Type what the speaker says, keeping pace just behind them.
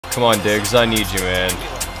Come on, Diggs. I need you, man.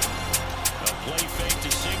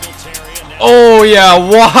 Oh, yeah.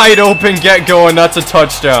 Wide open. Get going. That's a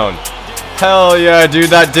touchdown. Hell yeah, dude.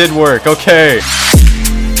 That did work. Okay.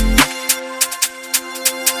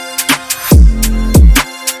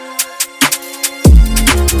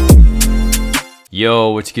 Yo,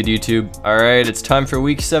 what's good, YouTube? Alright, it's time for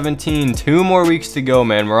week 17. 2 more weeks to go,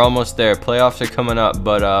 man. We're almost there. Playoffs are coming up,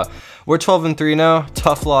 but we're 12-3 now.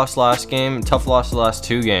 Tough loss last game. Tough loss the last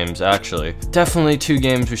 2 games, actually. Definitely 2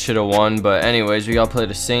 games we should have won, but anyways, we gotta play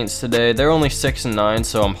the Saints today. They're only 6-9,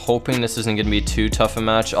 so I'm hoping this isn't gonna be too tough a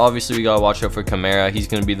match. Obviously, we gotta watch out for Kamara. He's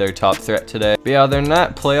gonna be their top threat today. But yeah, other than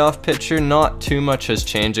that, playoff picture, not too much has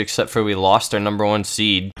changed, except for we lost our #1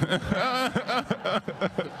 seed.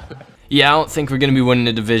 Yeah, I don't think we're going to be winning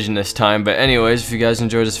the division this time, but anyways, if you guys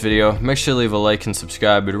enjoyed this video, make sure to leave a like and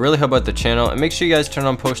subscribe. It would really help out the channel, and make sure you guys turn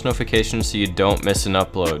on post notifications so you don't miss an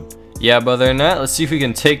upload. Yeah, but other than that, let's see if we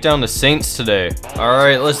can take down the Saints today.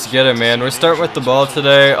 Alright, let's get it, man. We're starting with the ball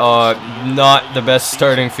today. Not the best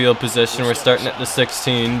starting field position. We're starting at the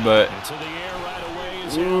 16, but...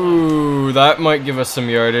 Ooh, that might give us some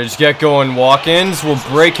yardage. Get going, Watkins. We'll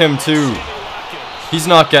break him too. He's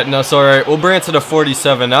not getting us. Alright, we'll bring it to the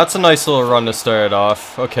 47. That's a nice little run to start it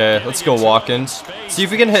off. Okay, let's go Watkins. See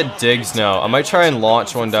if we can hit Diggs now. I might try and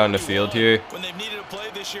launch one down the field here.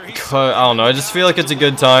 I don't know. I just feel like it's a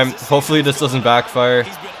good time. Hopefully this doesn't backfire.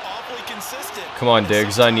 Come on,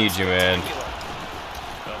 Diggs. I need you, man.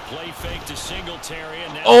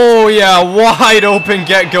 Oh, yeah. Wide open.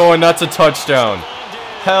 Get going. That's a touchdown.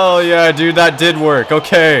 Hell yeah, dude. That did work.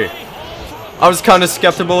 Okay. I was kind of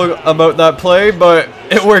skeptical about that play, but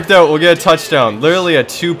it worked out. We'll get a touchdown. Literally a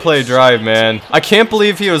 2-play drive, man. I can't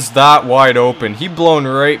believe he was that wide open. He blown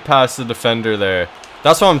right past the defender there.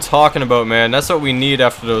 That's what I'm talking about, man. That's what we need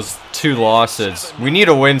after those 2 losses. We need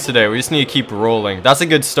a win today. We just need to keep rolling. That's a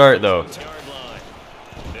good start, though.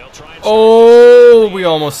 Oh, we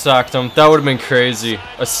almost sacked him. That would have been crazy.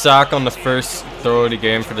 A sack on the first throw of the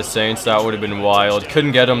game for the Saints. That would have been wild.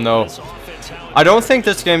 Couldn't get him, though. I don't think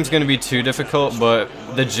this game's going to be too difficult, but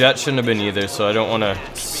the Jets shouldn't have been either, so I don't want to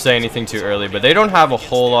say anything too early. But they don't have a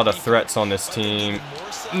whole lot of threats on this team.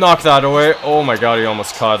 Knock that away. Oh my god, he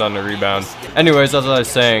almost caught on the rebound. Anyways, as I was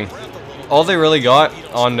saying, all they really got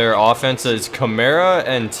on their offense is Kamara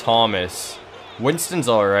and Thomas. Winston's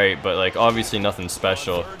alright, but like obviously nothing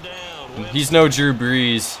special. He's no Drew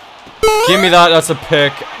Brees. Give me that. That's a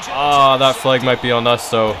pick. Ah, that flag might be on us,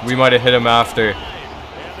 though. We might have hit him after.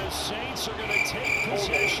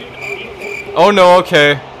 Oh no,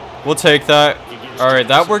 okay. We'll take that. Alright,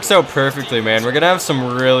 that works out perfectly, man. We're going to have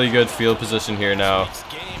some really good field position here now.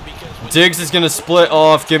 Diggs is going to split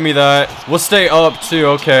off. Give me that. We'll stay up too,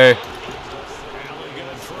 okay.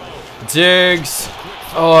 Diggs.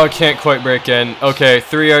 Oh, I can't quite break in. Okay,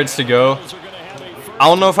 3 yards to go. I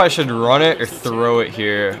don't know if I should run it or throw it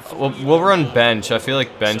here. We'll run bench. I feel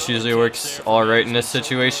like bench usually works alright in this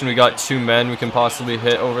situation. We got 2 men we can possibly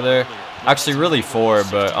hit over there. Actually, really 4,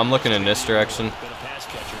 but I'm looking in this direction.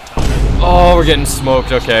 Oh, we're getting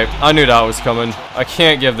smoked. Okay, I knew that was coming. I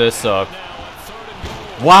can't give this up.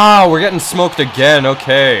 Wow, we're getting smoked again.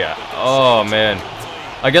 Okay. Oh, man.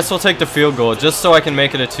 I guess we'll take the field goal just so I can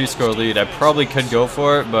make it a 2-score lead. I probably could go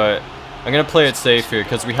for it, but I'm going to play it safe here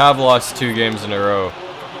because we have lost 2 games in a row.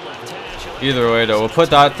 Either way, though, we'll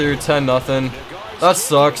put that through 10-0. That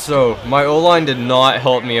sucks, though. My O-line did not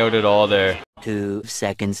help me out at all there. 2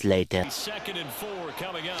 seconds later.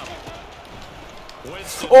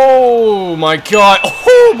 Oh my god.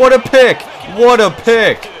 Oh, what a pick. What a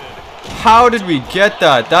pick. How did we get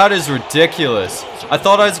that? That is ridiculous. I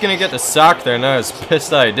thought I was going to get the sack there, and I was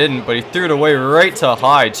pissed that I didn't, but he threw it away right to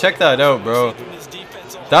Hyde. Check that out, bro.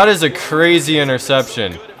 That is a crazy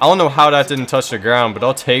interception. I don't know how that didn't touch the ground, but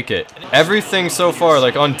I'll take it. Everything so far,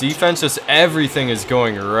 like on defense, just everything is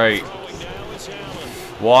going right.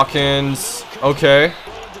 Watkins. Okay.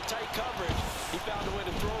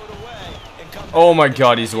 Oh my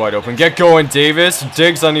god, he's wide open. Get going, Davis.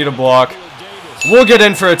 Diggs, I need a block. We'll get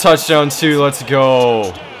in for a touchdown too. Let's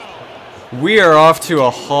go. We are off to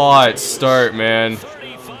a hot start, man.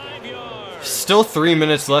 Still 3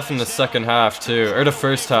 minutes left in the second half too. Or the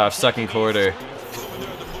first half, second quarter.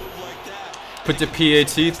 Put the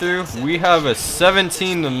PAT through. We have a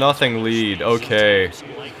 17-0 lead. Okay.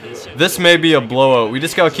 This may be a blowout. We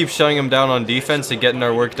just gotta keep shutting them down on defense and getting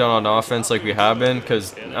our work done on offense like we have been.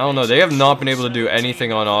 Because, I don't know, they have not been able to do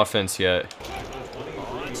anything on offense yet.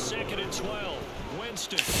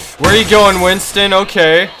 Where are you going, Winston?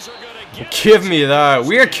 Okay. Give me that.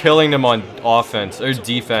 We are killing them on offense or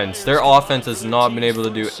defense. Their offense has not been able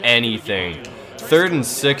to do anything. 3rd and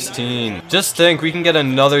 16. Just think, we can get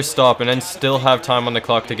another stop and then still have time on the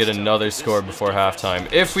clock to get another score before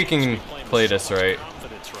halftime. If we can play this right.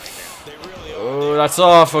 Oh, that's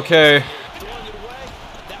off. Okay.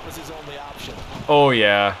 Oh,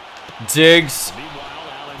 yeah. Diggs.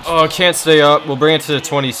 Oh, can't stay up. We'll bring it to the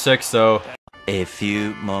 26, though. A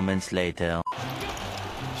few moments later.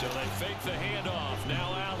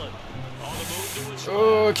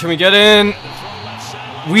 Oh, can we get in?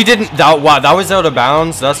 We didn't. Wow, that was out of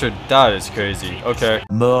bounds. That is crazy. Okay.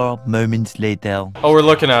 More moments later. Oh, we're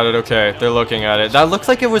looking at it. Okay, they're looking at it. That looked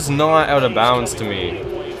like it was not out of bounds to me.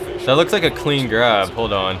 That looked like a clean grab.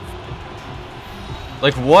 Hold on.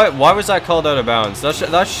 Like what? Why was that called out of bounds?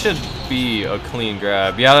 That should be a clean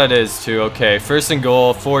grab. Yeah, that is too. Okay, 1st and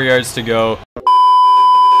goal. 4 yards to go.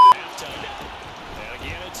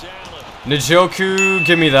 Njoku,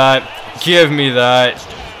 give me that. Give me that.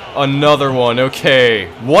 Another one. Okay.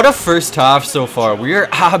 What a first half so far. We are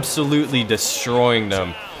absolutely destroying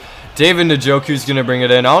them. David Njoku's going to bring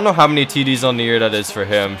it in. I don't know how many TDs on the year that is for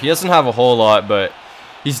him. He doesn't have a whole lot, but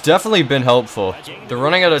he's definitely been helpful. They're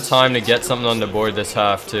running out of time to get something on the board this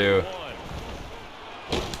half, too.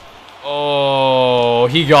 Oh,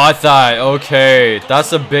 he got that. Okay. That's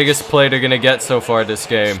the biggest play they're going to get so far this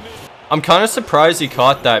game. I'm kind of surprised he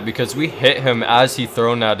caught that because we hit him as he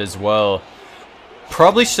thrown that as well.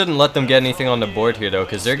 Probably shouldn't let them get anything on the board here though,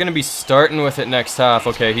 because they're going to be starting with it next half.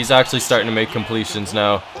 Okay, he's actually starting to make completions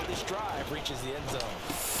now.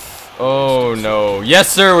 Oh no. Yes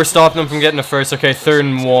sir, we're stopping them from getting the first. Okay, 3rd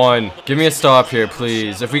and 1. Give me a stop here,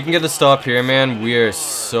 please. If we can get a stop here, man, we are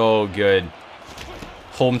so good.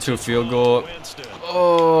 Hold him to a field goal.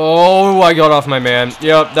 Oh, I got off my man.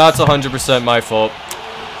 Yep, that's 100% my fault.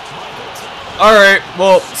 Alright,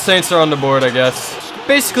 well, Saints are on the board, I guess.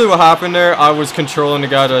 Basically what happened there, I was controlling the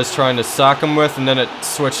guy that I was trying to sack him with, and then it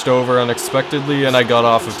switched over unexpectedly, and I got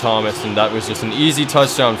off of Thomas, and that was just an easy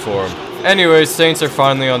touchdown for him. Anyways, Saints are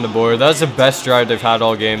finally on the board. That's the best drive they've had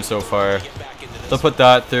all game so far. They'll put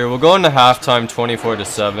that through. We'll go into halftime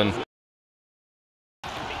 24-7.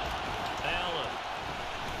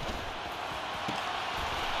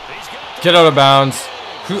 Get out of bounds.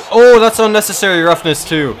 Oh, that's unnecessary roughness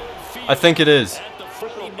too. I think it is.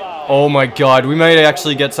 Oh my god, we might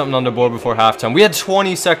actually get something on the board before halftime. We had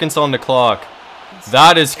 20 seconds on the clock.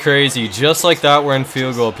 That is crazy. Just like that, we're in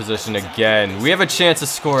field goal position again. We have a chance to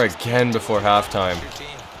score again before halftime.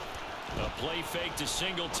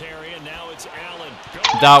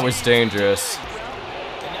 That was dangerous.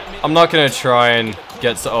 I'm not going to try and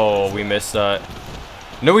get... Oh, we missed that.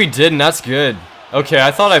 No, we didn't. That's good. Okay,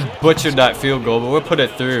 I thought I butchered that field goal, but we'll put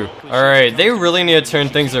it through. Alright, they really need to turn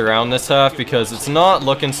things around this half because it's not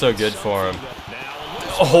looking so good for them.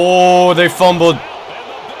 Oh, they fumbled.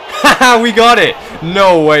 Haha, we got it.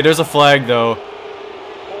 No way, there's a flag though.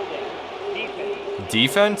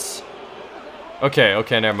 Defense? Okay,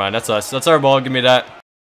 never mind. That's us. That's our ball. Give me that.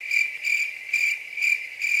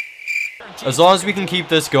 As long as we can keep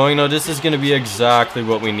this going, though, this is going to be exactly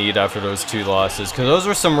what we need after those 2 losses because those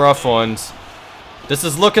were some rough ones. This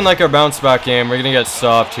is looking like our bounce back game. We're going to get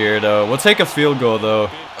stopped here, though. We'll take a field goal, though.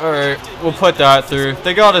 Alright, we'll put that through.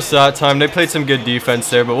 They got us that time. They played some good defense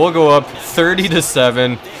there, but we'll go up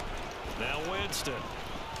 30-7.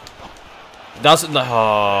 That's...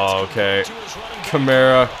 Oh, okay.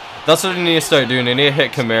 Kamara. That's what they need to start doing. They need to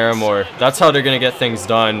hit Kamara more. That's how they're going to get things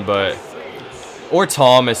done, but... Or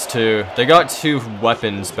Thomas, too. They got 2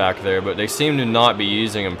 weapons back there, but they seem to not be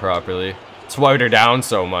using them properly. That's why they're down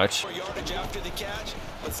so much.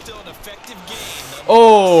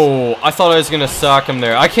 Oh, I thought I was going to sack him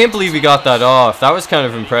there. I can't believe he got that off. That was kind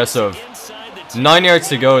of impressive. 9 yards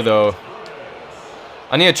to go, though.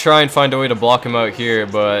 I need to try and find a way to block him out here,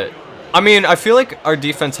 but... I mean, I feel like our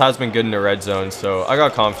defense has been good in the red zone, so I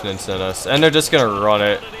got confidence in us. And they're just going to run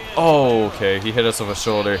it. Oh, okay. He hit us with a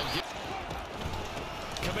shoulder.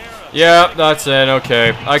 Yeah, that's it.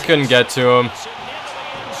 Okay. I couldn't get to him.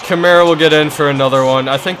 Kamara will get in for another one.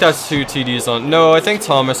 I think that's 2 TDs on... No, I think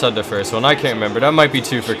Thomas had the first one. I can't remember. That might be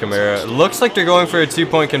 2 for Kamara. Looks like they're going for a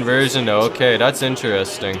 2-point conversion, though. Okay, that's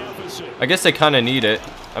interesting. I guess they kind of need it.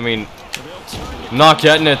 I mean, not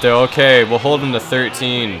getting it, though. Okay, we'll hold them to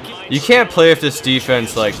 13. You can't play with this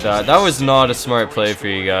defense like that. That was not a smart play for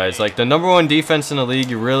you guys. Like, the #1 defense in the league,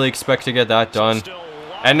 you really expect to get that done.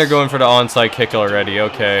 And they're going for the onside kick already.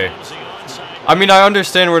 Okay. I mean, I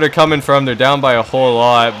understand where they're coming from. They're down by a whole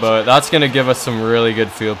lot, but that's going to give us some really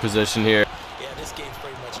good field position here.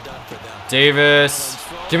 Davis,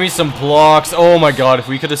 give me some blocks. Oh my god, if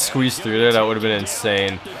we could have squeezed through there, that would have been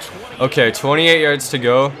insane. Okay, 28 yards to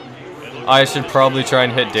go. I should probably try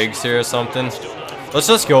and hit Diggs here or something. Let's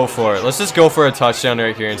just go for it. Let's just go for a touchdown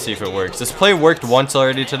right here and see if it works. This play worked once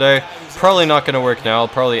already today. Probably not going to work now. I'll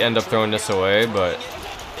probably end up throwing this away, but...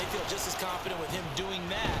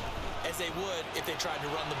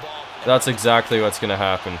 That's exactly what's going to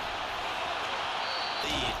happen.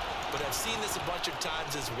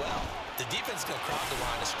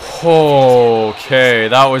 Okay,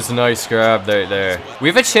 that was a nice grab right there. We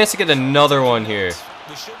have a chance to get another one here.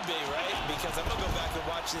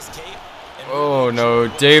 Oh no,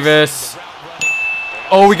 Davis.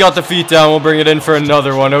 Oh, we got the feet down. We'll bring it in for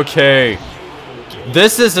another one. Okay.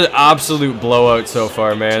 This is an absolute blowout so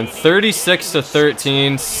far, man.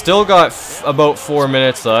 36-13. Still got about 4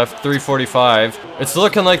 minutes left. 3:45. It's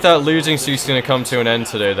looking like that losing streak's going to come to an end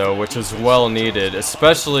today, though, which is well needed,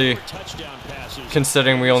 especially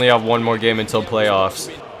considering we only have one more game until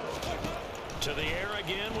playoffs.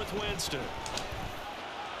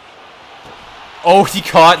 Oh, he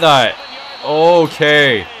caught that.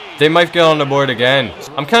 Okay. They might get on the board again.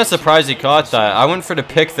 I'm kind of surprised he caught that. I went for the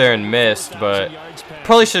pick there and missed, but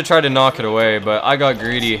probably should have tried to knock it away, but I got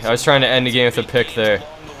greedy. I was trying to end the game with a pick there.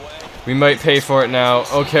 We might pay for it now.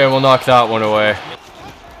 Okay, we'll knock that one away.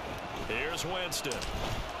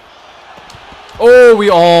 Oh, we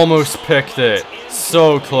almost picked it.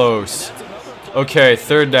 So close. Okay,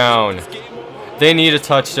 3rd down. They need a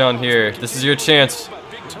touchdown here. This is your chance.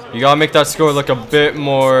 You gotta make that score look a bit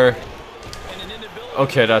more...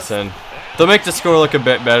 Okay, that's in. They'll make the score look a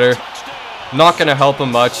bit better. Not gonna help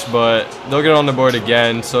them much, but they'll get on the board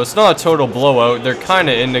again. So it's not a total blowout. They're kind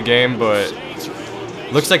of in the game, but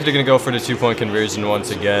looks like they're gonna go for the 2-point conversion once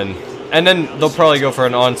again. And then they'll probably go for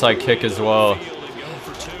an onside kick as well.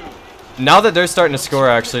 Now that they're starting to score,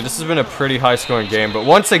 actually, this has been a pretty high-scoring game. But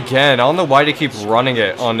once again, I don't know why they keep running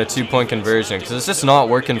it on the 2-point conversion, because it's just not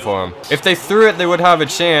working for them. If they threw it, they would have a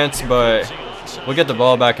chance, but we'll get the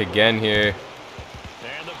ball back again here.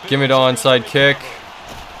 Give me the onside kick.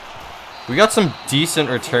 We got some decent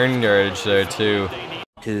return yardage there, too.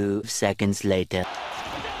 2 seconds later.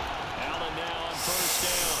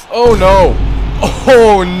 Oh, no.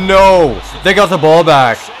 Oh, no. They got the ball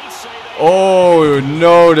back. Oh,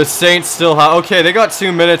 no. The Saints still have... Okay, they got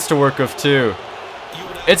 2 minutes to work with, too.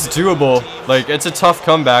 It's doable. Like, it's a tough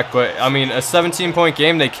comeback, but, I mean, a 17-point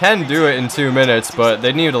game, they can do it in 2 minutes, but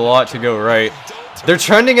they need a lot to go right. They're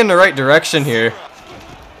trending in the right direction here.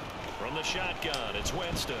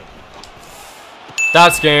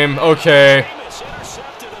 That's game. Okay.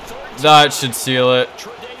 That should seal it.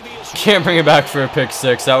 Can't bring it back for a pick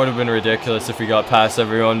 6. That would have been ridiculous if we got past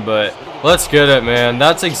everyone, but let's get it, man.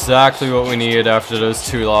 That's exactly what we needed after those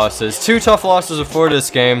 2 losses. 2 tough losses before this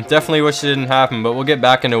game. Definitely wish it didn't happen, but we'll get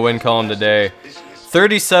back in the win column today.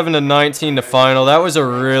 37-19 to final. That was a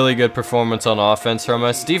really good performance on offense from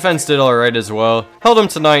us. Defense did alright as well. Held them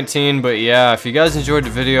to 19, but yeah, if you guys enjoyed the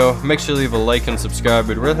video, make sure to leave a like and subscribe.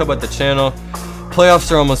 It'd really help out the channel.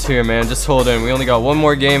 Playoffs are almost here, man. Just hold in. We only got one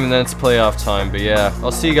more game and then it's playoff time. But yeah,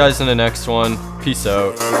 I'll see you guys in the next one. Peace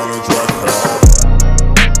out.